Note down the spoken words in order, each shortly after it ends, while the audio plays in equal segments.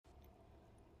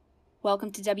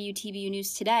Welcome to WTBU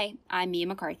News Today. I'm Mia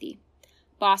McCarthy.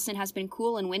 Boston has been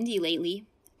cool and windy lately.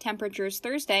 Temperatures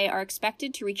Thursday are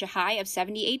expected to reach a high of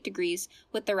 78 degrees,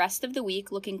 with the rest of the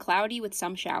week looking cloudy with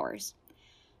some showers.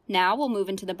 Now we'll move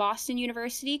into the Boston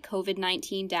University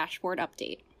COVID-19 dashboard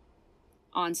update.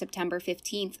 On September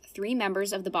 15th, 3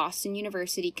 members of the Boston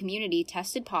University community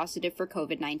tested positive for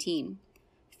COVID-19.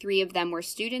 3 of them were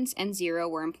students and 0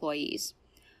 were employees.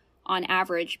 On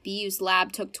average, BU's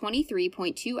lab took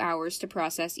 23.2 hours to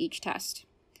process each test.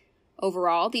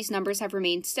 Overall, these numbers have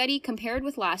remained steady compared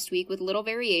with last week, with little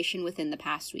variation within the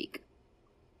past week.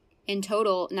 In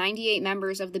total, 98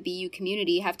 members of the BU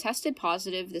community have tested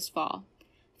positive this fall.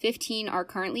 15 are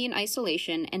currently in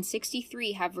isolation, and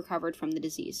 63 have recovered from the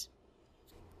disease.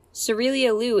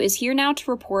 Cerelia Liu is here now to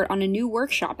report on a new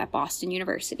workshop at Boston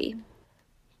University.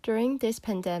 During this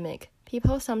pandemic,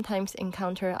 people sometimes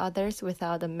encounter others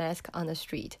without a mask on the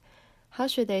street. How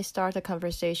should they start a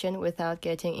conversation without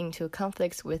getting into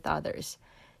conflicts with others?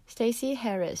 Stacey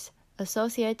Harris,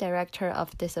 Associate Director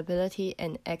of Disability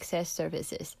and Access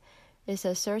Services, is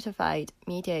a certified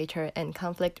mediator and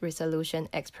conflict resolution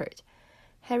expert.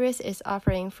 Harris is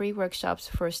offering free workshops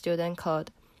for students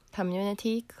called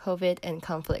Community, COVID, and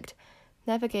Conflict,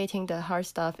 Navigating the Hard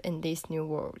Stuff in This New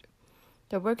World.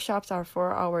 The workshops are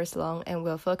 4 hours long and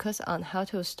will focus on how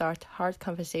to start hard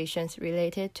conversations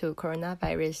related to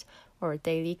coronavirus or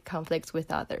daily conflicts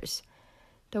with others.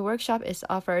 The workshop is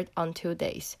offered on 2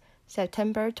 days,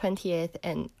 September 20th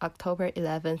and October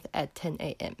 11th at 10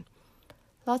 a.m.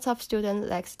 Lots of students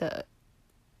lack the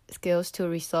skills to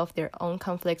resolve their own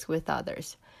conflicts with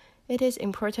others. It is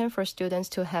important for students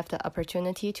to have the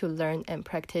opportunity to learn and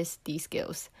practice these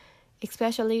skills,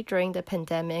 especially during the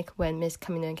pandemic when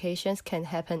miscommunications can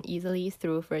happen easily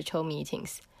through virtual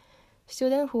meetings.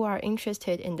 Students who are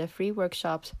interested in the free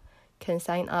workshops can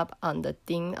sign up on the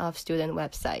Dean of Student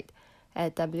website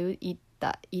at we.edu/dos.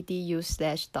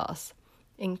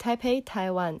 In Taipei,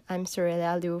 Taiwan, I'm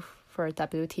Cerelia Liu for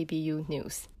WTBU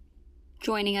News.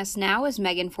 Joining us now is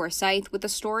Megan Forsyth with a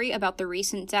story about the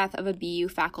recent death of a BU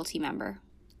faculty member.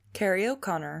 Carrie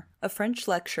O'Connor, a French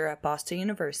lecturer at Boston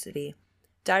University,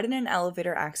 died in an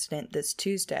elevator accident this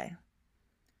Tuesday.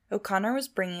 O'Connor was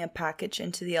bringing a package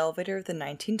into the elevator of the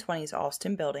 1920s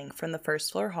Alston building from the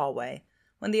first-floor hallway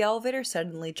when the elevator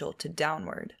suddenly jolted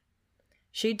downward.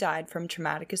 She died from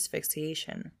traumatic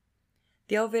asphyxiation.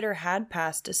 The elevator had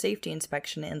passed a safety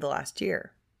inspection in the last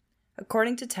year.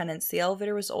 According to tenants, the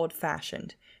elevator was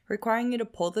old-fashioned, requiring you to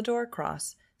pull the door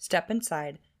across, step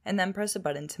inside, and then press a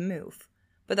button to move,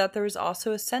 but that there was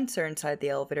also a sensor inside the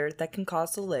elevator that can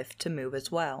cause the lift to move as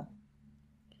well.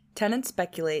 Tenants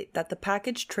speculate that the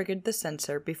package triggered the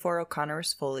sensor before O'Connor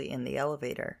was fully in the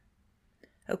elevator.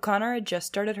 O'Connor had just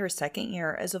started her second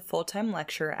year as a full-time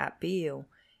lecturer at BU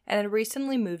and had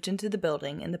recently moved into the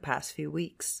building in the past few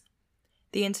weeks.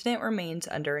 The incident remains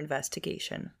under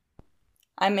investigation.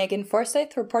 I'm Megan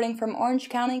Forsyth reporting from Orange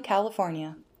County,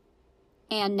 California.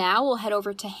 And now we'll head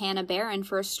over to Hannah Barron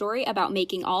for a story about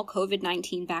making all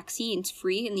COVID-19 vaccines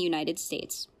free in the United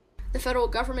States. The federal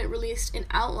government released an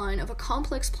outline of a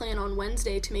complex plan on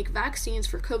Wednesday to make vaccines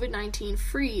for COVID-19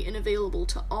 free and available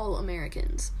to all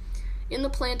Americans. In the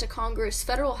plan to Congress,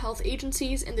 federal health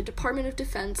agencies and the Department of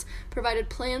Defense provided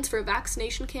plans for a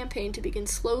vaccination campaign to begin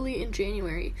slowly in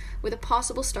January, with a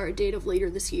possible start date of later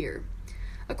this year.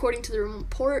 According to the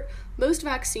report, most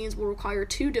vaccines will require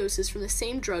 2 doses from the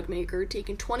same drug maker,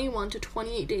 taken 21 to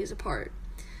 28 days apart.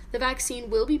 The vaccine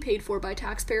will be paid for by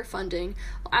taxpayer funding,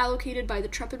 allocated by the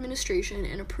Trump administration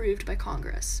and approved by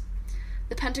Congress.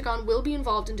 The Pentagon will be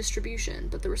involved in distribution,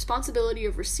 but the responsibility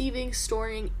of receiving,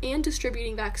 storing, and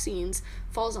distributing vaccines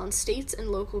falls on states and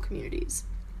local communities.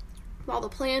 While the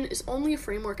plan is only a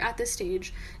framework at this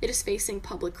stage, it is facing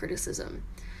public criticism.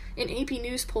 An AP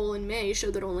News poll in May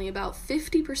showed that only about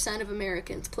 50% of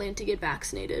Americans plan to get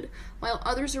vaccinated, while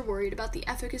others are worried about the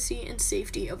efficacy and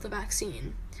safety of the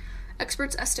vaccine.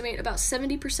 Experts estimate about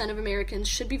 70% of Americans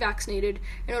should be vaccinated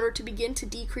in order to begin to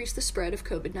decrease the spread of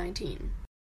COVID-19.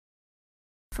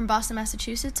 From Boston,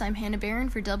 Massachusetts, I'm Hannah Barron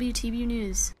for WTBU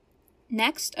News.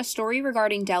 Next, a story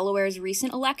regarding Delaware's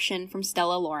recent election from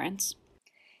Stella Lawrence.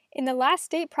 In the last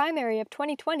state primary of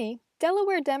 2020,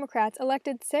 Delaware Democrats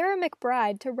elected Sarah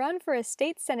McBride to run for a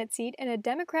state Senate seat in a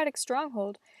Democratic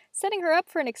stronghold, setting her up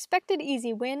for an expected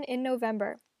easy win in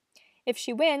November. If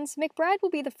she wins, McBride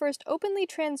will be the first openly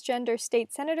transgender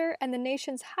state senator and the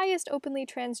nation's highest openly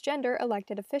transgender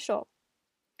elected official.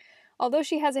 Although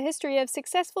she has a history of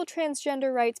successful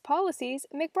transgender rights policies,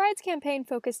 McBride's campaign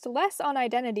focused less on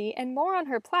identity and more on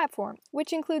her platform,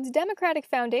 which includes Democratic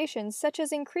foundations such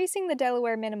as increasing the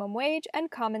Delaware minimum wage and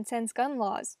common-sense gun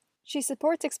laws. She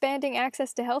supports expanding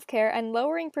access to healthcare and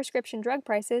lowering prescription drug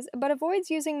prices, but avoids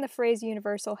using the phrase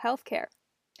universal healthcare.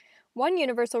 One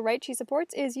universal right she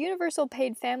supports is universal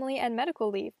paid family and medical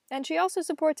leave, and she also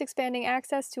supports expanding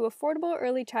access to affordable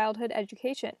early childhood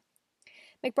education.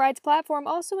 McBride's platform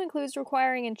also includes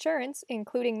requiring insurance,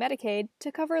 including Medicaid,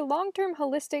 to cover long-term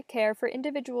holistic care for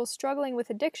individuals struggling with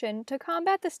addiction to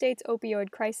combat the state's opioid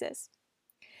crisis.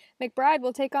 McBride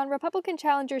will take on Republican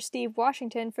challenger Steve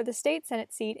Washington for the state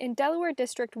Senate seat in Delaware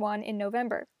District 1 in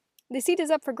November. The seat is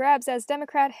up for grabs as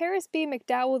Democrat Harris B.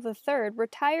 McDowell III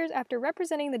retires after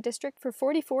representing the district for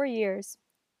 44 years.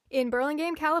 In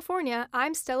Burlingame, California,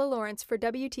 I'm Stella Lawrence for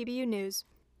WTBU News.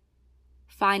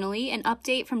 Finally, an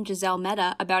update from Giselle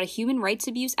Mehta about a human rights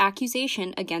abuse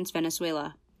accusation against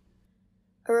Venezuela.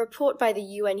 A report by the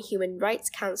UN Human Rights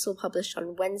Council published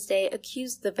on Wednesday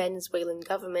accused the Venezuelan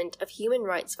government of human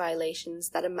rights violations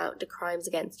that amount to crimes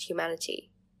against humanity.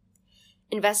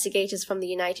 Investigators from the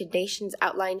United Nations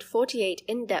outlined 48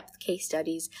 in-depth case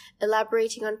studies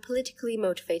elaborating on politically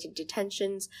motivated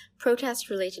detentions,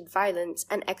 protest-related violence,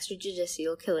 and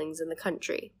extrajudicial killings in the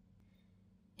country.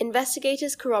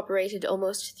 Investigators corroborated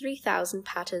almost 3,000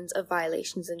 patterns of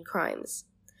violations and crimes.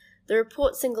 The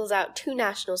report singles out two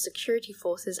national security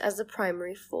forces as the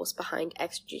primary force behind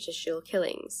extrajudicial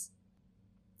killings: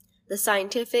 the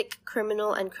Scientific,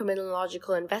 Criminal, and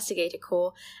Criminological Investigator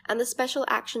Corps, and the Special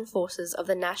Action Forces of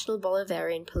the National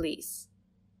Bolivarian Police.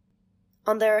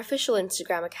 On their official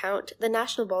Instagram account, the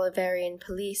National Bolivarian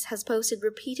Police has posted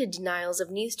repeated denials of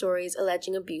news stories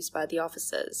alleging abuse by the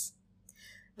officers.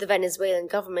 The Venezuelan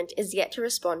government is yet to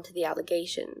respond to the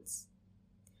allegations.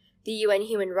 The UN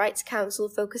Human Rights Council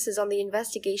focuses on the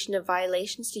investigation of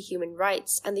violations to human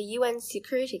rights, and the UN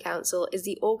Security Council is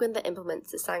the organ that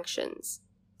implements the sanctions.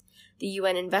 The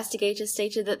UN investigators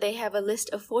stated that they have a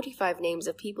list of 45 names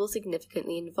of people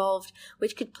significantly involved,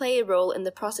 which could play a role in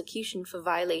the prosecution for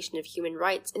violation of human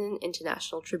rights in an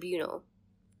international tribunal.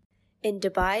 In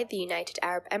Dubai, the United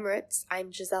Arab Emirates,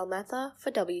 I'm Giselle Mehta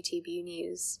for WTBU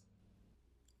News.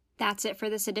 That's it for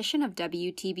this edition of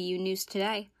WTBU News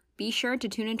Today. Be sure to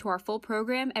tune into our full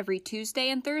program every Tuesday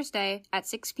and Thursday at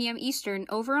 6 p.m. Eastern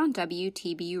over on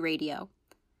WTBU Radio.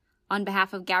 On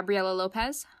behalf of Gabriela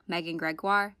Lopez, Megan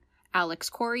Gregoire, Alex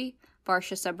Corey,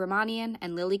 Varsha Subramanian,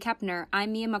 and Lily Kepner,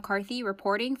 I'm Mia McCarthy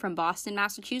reporting from Boston,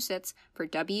 Massachusetts for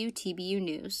WTBU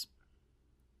News.